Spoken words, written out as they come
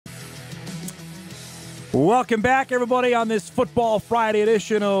Welcome back, everybody, on this Football Friday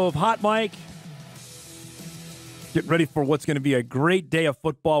edition of Hot Mic. Get ready for what's going to be a great day of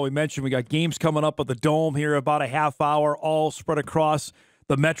football. We mentioned we got games coming up at the Dome here about a half hour, all spread across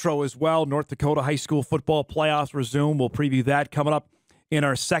the Metro as well. North Dakota high school football playoffs resume. We'll preview that coming up in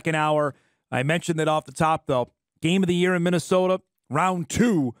our second hour. I mentioned that off the top, though. Game of the year in Minnesota, round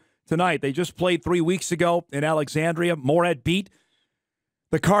 2 tonight. They just played 3 weeks ago in Alexandria. Moorhead beat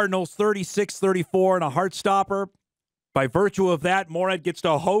the Cardinals 36-34 in a heart-stopper. By virtue of that, Moorhead gets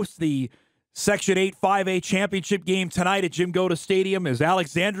to host the Section 8 5A championship game tonight at Jim Goda Stadium as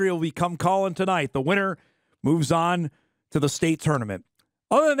Alexandria will become calling tonight. The winner moves on to the state tournament.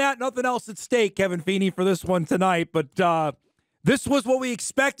 Other than that, nothing else at stake, Kevin Feeney, for this one tonight. But this was what we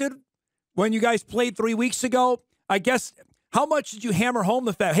expected when you guys played 3 weeks ago. I guess, how much did you hammer home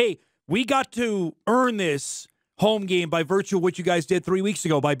the fact, hey, we got to earn this home game by virtue of what you guys did 3 weeks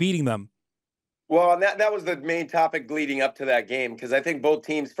ago by beating them? Well, and that was the main topic leading up to that game, because I think both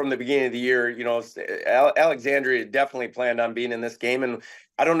teams from the beginning of the year, Alexandria definitely planned on being in this game. And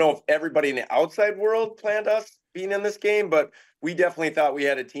I don't know if everybody in the outside world planned us being in this game, but we definitely thought we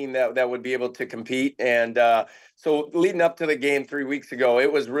had a team that would be able to compete. And so leading up to the game 3 weeks ago,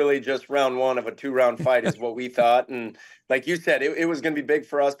 it was really just round one of a 2-round fight is what we thought. And like you said, it was going to be big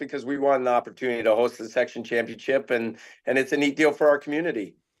for us because we won the opportunity to host the section championship, and it's a neat deal for our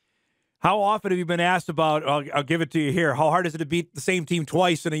community. How often have you been asked about, I'll give it to you here, how hard is it to beat the same team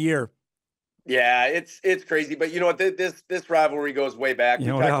twice in a year? Yeah, it's crazy. But you know what? This rivalry goes way back. We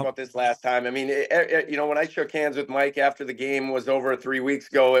talked about this last time. I mean, when I shook hands with Mike after the game was over 3 weeks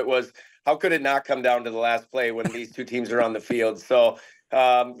ago, it was, how could it not come down to the last play when these two teams are on the field? So,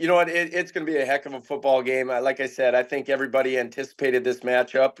 you know what? It's going to be a heck of a football game. Like I said, I think everybody anticipated this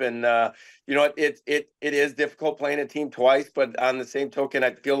matchup. And, you know what? It is difficult playing a team twice. But on the same token,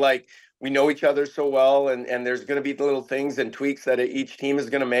 I feel like we know each other so well, and there's going to be the little things and tweaks that each team is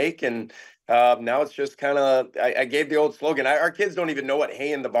going to make. And now it's just kind of, I gave the old slogan. Our kids don't even know what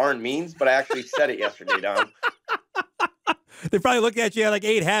hay in the barn means, but I actually said it yesterday, Dom. They probably looked at you like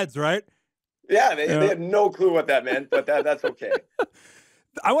 8 heads, right? Yeah, they had no clue what that meant, but that's okay.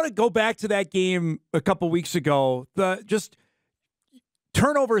 I want to go back to that game a couple weeks ago.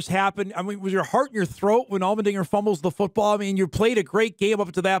 Turnovers happened. I mean, was your heart in your throat when Allmendinger fumbles the football? I mean, you played a great game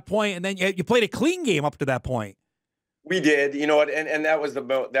up to that point, and then you played a clean game up to that point. We did, you know what, and that was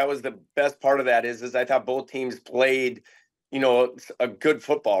the best part of that is I thought both teams played, you know, a good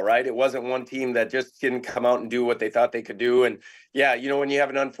football, right? It wasn't one team that just didn't come out and do what they thought they could do. And yeah, you know, when you have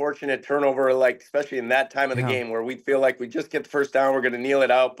an unfortunate turnover, like especially in that time of the game where we feel like we just get the first down, we're going to kneel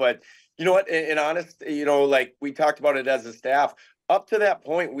it out. But you know what, in honest, you know, like we talked about it as a staff. Up to that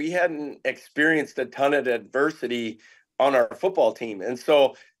point, we hadn't experienced a ton of adversity on our football team. And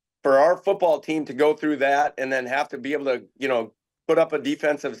so for our football team to go through that and then have to be able to, you know, put up a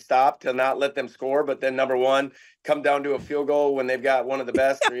defensive stop to not let them score, but then number one, come down to a field goal when they've got one of the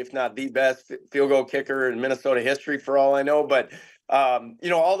best, or if not the best field goal kicker in Minnesota history for all I know. But, you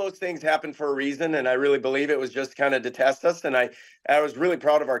know, all those things happen for a reason. And I really believe it was just kind of to test us. And I was really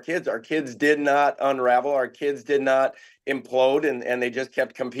proud of our kids. Our kids did not unravel. Our kids did not implode, and they just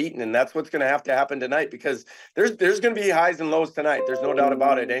kept competing. And that's what's going to have to happen tonight, because there's going to be highs and lows tonight. There's no doubt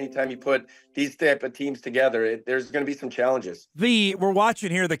about it. Anytime you put these type of teams together, there's going to be some challenges. We're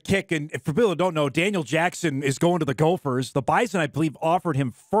watching here the kick, and for people who don't know, Daniel Jackson is going to the Gophers. The Bison, I believe, offered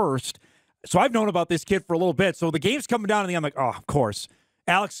him first. So I've known about this kid for a little bit. So the game's coming down, and I'm like, oh, of course.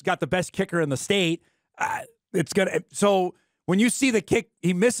 Alex got the best kicker in the state. So when you see the kick,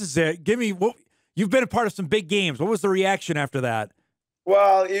 he misses it. You've been a part of some big games. What was the reaction after that?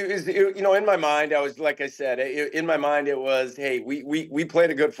 Well, you know, in my mind, I was, like I said, in my mind, it was, hey, we played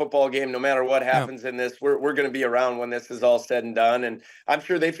a good football game. No matter what happens in this, we're going to be around when this is all said and done. And I'm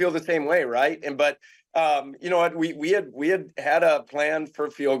sure they feel the same way, right? But you know what, we had a plan for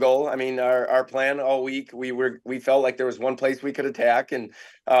field goal. I mean, our plan all week, we felt like there was one place we could attack, and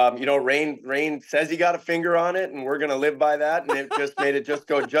you know, Rain says he got a finger on it, and we're going to live by that. And it just made it just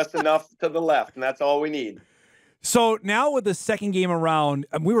go just enough to the left, and that's all we need. So now with the second game around,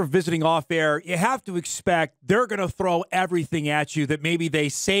 we were visiting off air, you have to expect they're going to throw everything at you that maybe they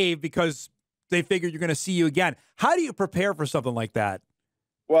save because they figure you're going to see you again. How do you prepare for something like that?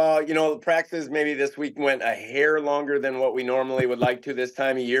 Well, you know, the practices maybe this week went a hair longer than what we normally would like to this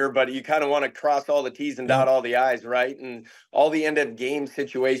time of year, but you kind of want to cross all the T's and dot all the I's, right? And all the end of game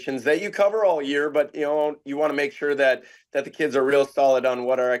situations that you cover all year, but you know, you want to make sure that the kids are real solid on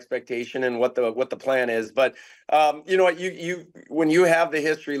what our expectation and what the plan is. But you know what, you when you have the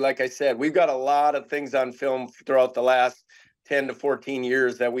history, like I said, we've got a lot of things on film throughout the last 10 to 14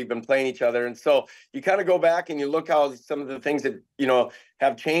 years that we've been playing each other. And so you kind of go back and you look how some of the things that,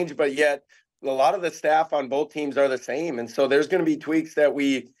 have changed, but yet a lot of the staff on both teams are the same. And so there's going to be tweaks that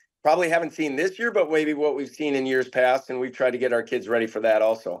we probably haven't seen this year, but maybe what we've seen in years past. And we've tried to get our kids ready for that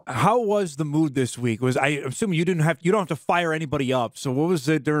also. How was the mood this week? I assume you don't have to fire anybody up. So what was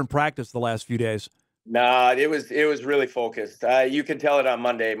it during practice the last few days? Nah, it was really focused. You could tell it on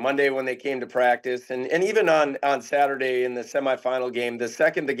Monday when they came to practice, and even on Saturday in the semifinal game. The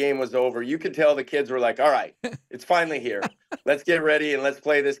second the game was over, you could tell the kids were like, "All right, it's finally here. Let's get ready and let's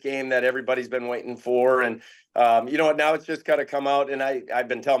play this game that everybody's been waiting for." And you know what? Now it's just got to come out. And I've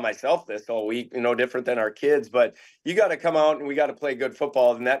been telling myself this all week. Different than our kids, but you got to come out and we got to play good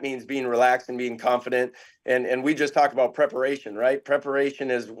football, and that means being relaxed and being confident. And we just talk about preparation, right? Preparation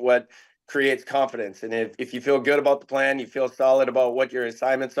is what creates confidence. And if you feel good about the plan, you feel solid about what your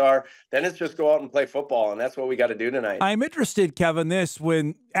assignments are, then it's just go out and play football. And that's what we got to do tonight. I'm interested, Kevin,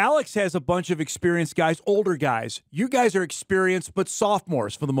 when Alex has a bunch of experienced guys, older guys, you guys are experienced, but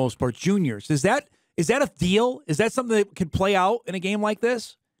sophomores for the most part, juniors. Is that a deal? Is that something that could play out in a game like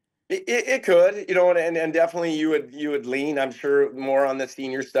this? It could, and definitely you would lean, I'm sure, more on the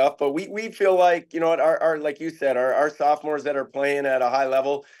senior stuff. But we feel like, our like you said, our sophomores that are playing at a high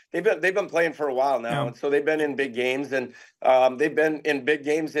level, they've been playing for a while now, and so they've been in big games, and they've been in big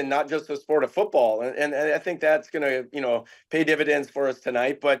games in not just the sport of football, and I think that's going to pay dividends for us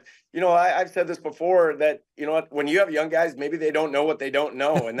tonight. But I've said this before that when you have young guys, maybe they don't know what they don't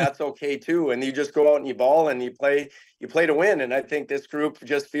know, and that's okay too. And you just go out and you ball and you play to win. And I think this group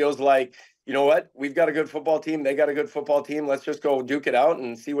just feels like, we've got a good football team. They got a good football team. Let's just go duke it out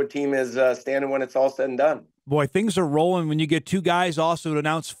and see what team is standing when it's all said and done. Boy, things are rolling when you get two guys also to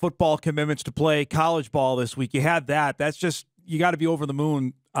announce football commitments to play college ball this week. You had that. That's just, you got to be over the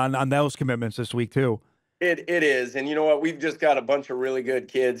moon on those commitments this week too. It is. And you know what? We've just got a bunch of really good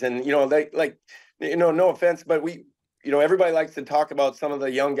kids. And, no offense, but everybody likes to talk about some of the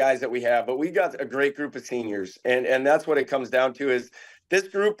young guys that we have, but we got a great group of seniors. And that's what it comes down to is this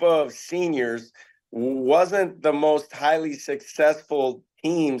group of seniors wasn't the most highly successful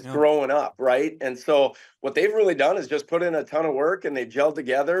teams growing up, right? And so what they've really done is just put in a ton of work, and they gelled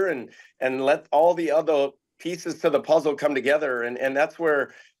together and let all the other pieces to the puzzle come together. And that's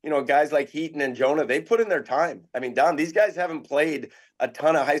where, guys like Heaton and Jonah, they put in their time. I mean, Dom, these guys haven't played a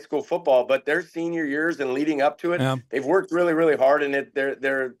ton of high school football, but their senior years and leading up to it, they've worked really, really hard, and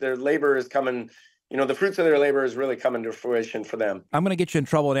their labor is coming. The fruits of their labor is really coming to fruition for them. I'm going to get you in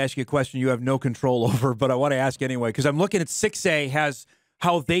trouble and ask you a question you have no control over, but I want to ask anyway, because I'm looking at 6A has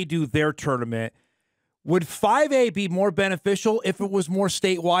how they do their tournament. Would 5A be more beneficial if it was more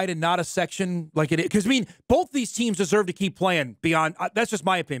statewide and not a section like it is? Because, both these teams deserve to keep playing beyond, that's just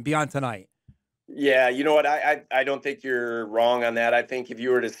my opinion, beyond tonight. Yeah, you know what? I don't think you're wrong on that. I think if you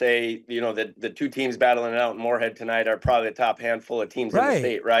were to say, the two teams battling it out in Moorhead tonight are probably the top handful of teams in the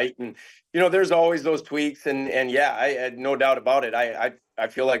state, right? And, there's always those tweaks. And yeah, I had no doubt about it. I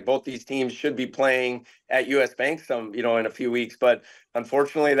feel like both these teams should be playing at US Bank in a few weeks. But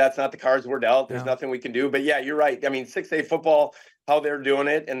unfortunately, that's not the cards we're dealt. There's nothing we can do. But yeah, you're right. 6A football, how they're doing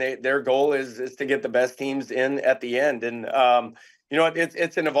it, and their goal is to get the best teams in at the end. And,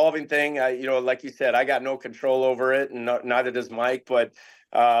 it's an evolving thing. Like you said, I got no control over it, and neither does Mike. But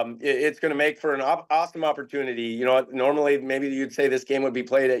it's going to make for an awesome opportunity. Normally maybe you'd say this game would be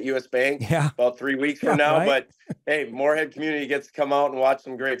played at US Bank about 3 weeks from now. Right? But hey, Moorhead community gets to come out and watch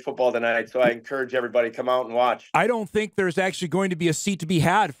some great football tonight. So I encourage everybody to come out and watch. I don't think there's actually going to be a seat to be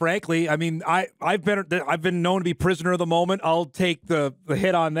had, frankly. I've been known to be prisoner of the moment. I'll take the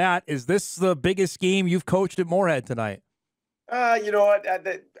hit on that. Is this the biggest game you've coached at Moorhead tonight? You know what?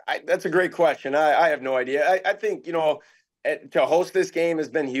 That's a great question. I have no idea. I think, to host this game has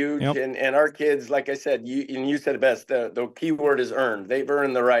been huge. And our kids, like I said, you said it best, the key word is earned. They've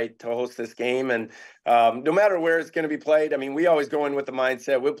earned the right to host this game. And no matter where it's going to be played, we always go in with the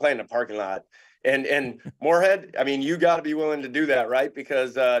mindset, we'll play in a parking lot. And Moorhead, you got to be willing to do that, right?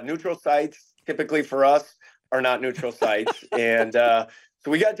 Because neutral sites, typically for us, are not neutral sites. And so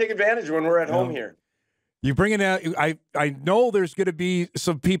we got to take advantage when we're at home here. You bring in I know there's going to be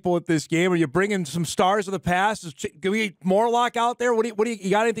some people at this game. Are you bringing some stars of the past? Can we get Morlock out there? What do you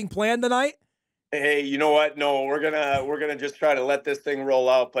got anything planned tonight? Hey, you know what? No, we're gonna just try to let this thing roll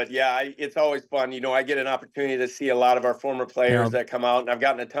out. But yeah, it's always fun. I get an opportunity to see a lot of our former players that come out, and I've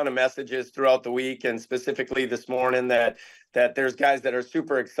gotten a ton of messages throughout the week, and specifically this morning that there's guys that are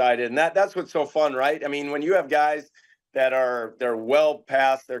super excited, and that's what's so fun, right? When you have guys they're well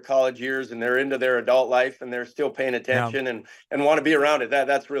past their college years and they're into their adult life and they're still paying attention and want to be around it.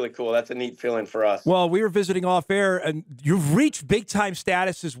 That's really cool. That's a neat feeling for us. Well, we were visiting off air, and you've reached big time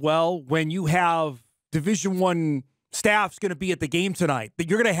status as well when you have Division I staff's going to be at the game tonight.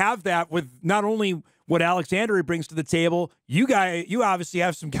 You're going to have that with not only what Alexandria brings to the table. You obviously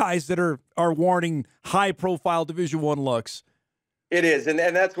have some guys that are warranting high profile Division I looks. It is, and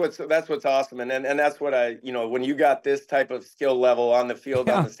that's what's awesome, and that's what when you got this type of skill level on the field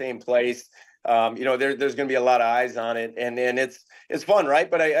on the same place, there's going to be a lot of eyes on it, and it's fun, right?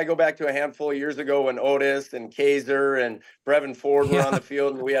 But I go back to a handful of years ago when Otis and Kaiser and Brevin Ford were on the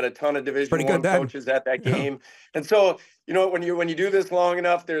field, and we had a ton of Division I coaches at that game, and so when you do this long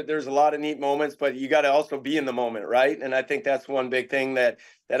enough, there's a lot of neat moments, but you got to also be in the moment, right? And I think that's one big thing that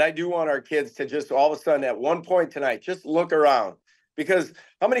I do want our kids to just all of a sudden at one point tonight just look around. Because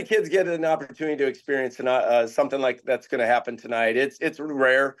how many kids get an opportunity to experience something like that's going to happen tonight? It's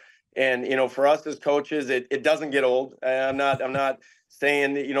rare, and for us as coaches, it doesn't get old. I'm not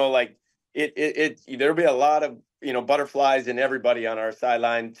saying there'll be a lot of butterflies in everybody on our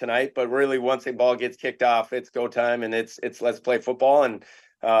sideline tonight, but really once the ball gets kicked off, it's go time, and it's let's play football. And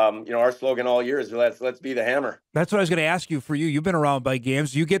our slogan all year is let's be the hammer. That's what I was going to ask you. For you, you've been around by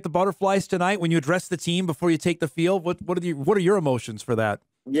games. Do you get the butterflies tonight when you address the team before you take the field? What are your emotions for that?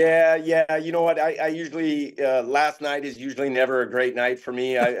 Yeah. You know what? I usually last night is usually never a great night for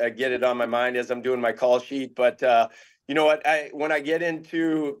me. I get it on my mind as I'm doing my call sheet. But you know what? When I get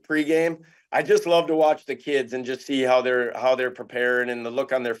into pregame, I just love to watch the kids and just see how they're preparing and the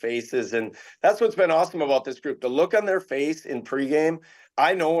look on their faces. And that's what's been awesome about this group. The look on their face in pregame.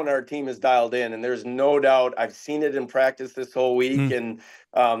 I know when our team is dialed in, and there's no doubt I've seen it in practice this whole week. And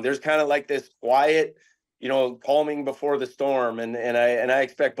there's kind of like this quiet, calming before the storm. And I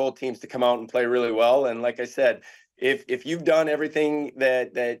expect both teams to come out and play really well. And like I said, if you've done everything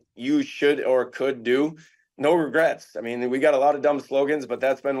that you should or could do, no regrets. I mean, we got a lot of dumb slogans, but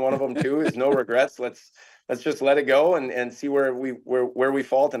that's been one of them too, is no regrets. Let's just let it go and see where we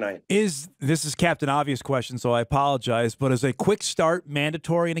fall tonight. This is Captain Obvious question, so I apologize, but is a quick start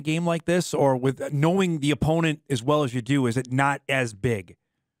mandatory in a game like this, or with knowing the opponent as well as you do, is it not as big?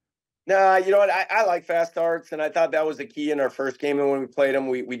 Nah, you know what? I like fast starts, and I thought that was the key in our first game. And when we played them,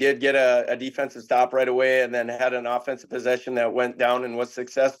 we did get a defensive stop right away, and then had an offensive possession that went down and was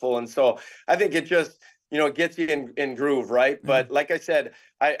successful. And so I think it just it gets you in groove, right? But like I said,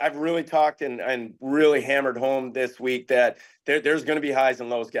 I've really talked and really hammered home this week that there's going to be highs and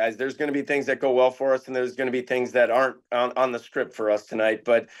lows, guys. There's going to be things that go well for us, and there's going to be things that aren't on the script for us tonight.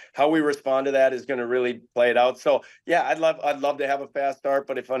 But how we respond to that is going to really play it out. So yeah, I'd love to have a fast start,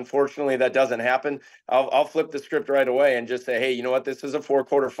 but if unfortunately that doesn't happen, I'll flip the script right away and just say, hey, you know what? This is a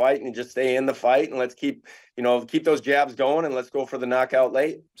 4-quarter fight, and just stay in the fight, and let's keep those jabs going, and let's go for the knockout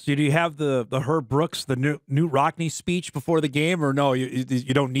late. So do you have the Herb Brooks, the Newt Rockne speech before the game, or no?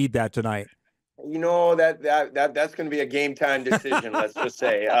 You don't need that tonight. That's going to be a game time decision. Let's just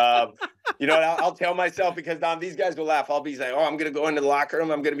say, I'll tell myself, because Dom, these guys will laugh. I'll be like, I'm going to go into the locker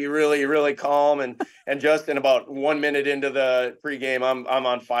room. I'm going to be really, really calm. And just in about 1 minute into the pregame, I'm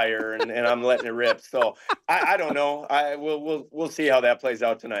on fire and I'm letting it rip. So I don't know. We'll see how that plays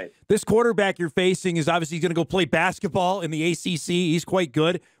out tonight. This quarterback you're facing is obviously going to go play basketball in the ACC. He's quite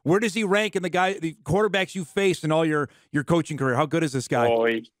good. Where does he rank in the quarterbacks you faced in all your coaching career? How good is this guy? Oh,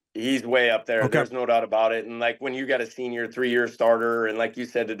 he's way up there. Okay. There's no doubt about it. And like when you got a senior 3-year starter, and like you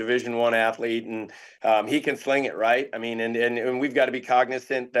said, a Division I athlete, and he can sling it, right? I mean, and we've got to be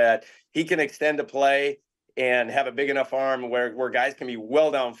cognizant that he can extend a play and have a big enough arm where guys can be well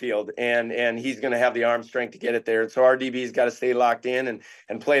downfield, and he's going to have the arm strength to get it there. And so our DB's got to stay locked in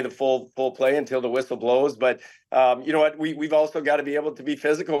and play the full play until the whistle blows. But you know what? We've also got to be able to be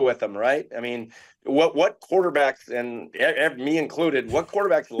physical with them, right? I mean, what quarterbacks, and me included, what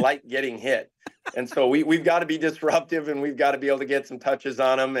quarterbacks like getting hit? And so we've got to be disruptive, and we've got to be able to get some touches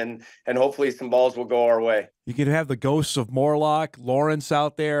on them, and hopefully some balls will go our way. You could have the ghosts of Morlock, Lawrence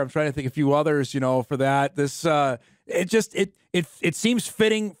out there. I'm trying to think of a few others, for that. This it seems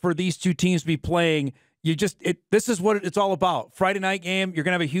fitting for these two teams to be playing. This is what it's all about. Friday night game, you're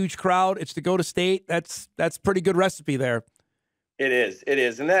gonna have a huge crowd. It's to go to state. That's pretty good recipe there. It is,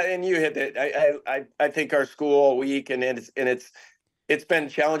 and you hit it. I think our school all week, and it's been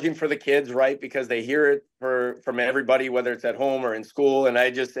challenging for the kids, right? Because they hear it from everybody, whether it's at home or in school. And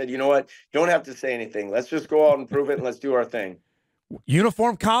I just said, you know what? You don't have to say anything. Let's just go out and prove it, and let's do our thing.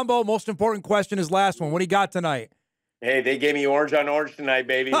 Uniform combo. Most important question is last one. What do you got tonight? Hey, they gave me orange on orange tonight,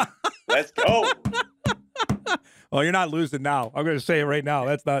 baby. Let's go. Well, you're not losing now. I'm going to say it right now.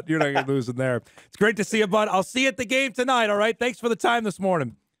 You're not going to lose there. It's great to see you, bud. I'll see you at the game tonight, all right? Thanks for the time this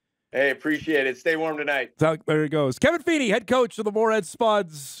morning. Hey, appreciate it. Stay warm tonight. There he goes. Kevin Feeney, head coach of the Moorhead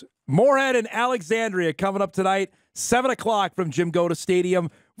Spuds. Moorhead and Alexandria coming up tonight, 7 o'clock from Jim Goda Stadium.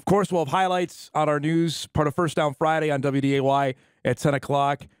 Of course, we'll have highlights on our news, part of First Down Friday on WDAY at 10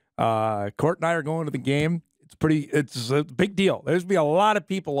 o'clock. Court and I are going to the game. It's a big deal. There's going to be a lot of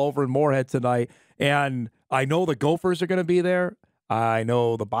people over in Moorhead tonight, and I know the Gophers are going to be there. I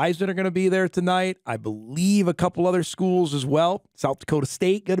know the Bison are going to be there tonight. I believe a couple other schools as well. South Dakota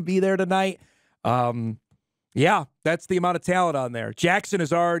State going to be there tonight. Yeah, that's the amount of talent on there. Jackson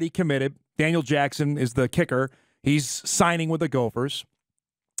is already committed. Daniel Jackson is the kicker. He's signing with the Gophers.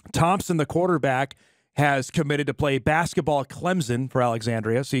 Thompson, the quarterback, has committed to play basketball at Clemson for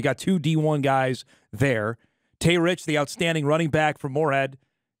Alexandria. So you got 2 D1 guys there. Tay Rich, the outstanding running back from Moorhead,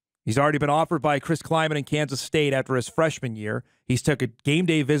 he's already been offered by Chris Kleiman in Kansas State after his freshman year. He's took a game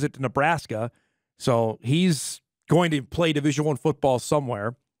day visit to Nebraska, so he's going to play Division I football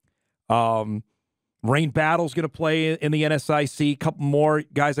somewhere. Rain Battle's going to play in the NSIC. A couple more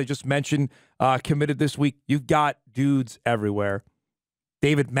guys I just mentioned committed this week. You've got dudes everywhere.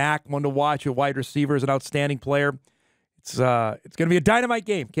 David Mack, one to watch, a wide receiver, is an outstanding player. It's going to be a dynamite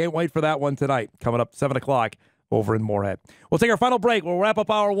game. Can't wait for that one tonight. Coming up 7 o'clock over in Moorhead. We'll take our final break. We'll wrap up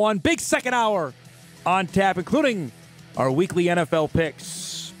hour 1. Big second hour on tap, including our weekly NFL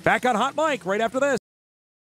picks. Back on Hot Mike right after this.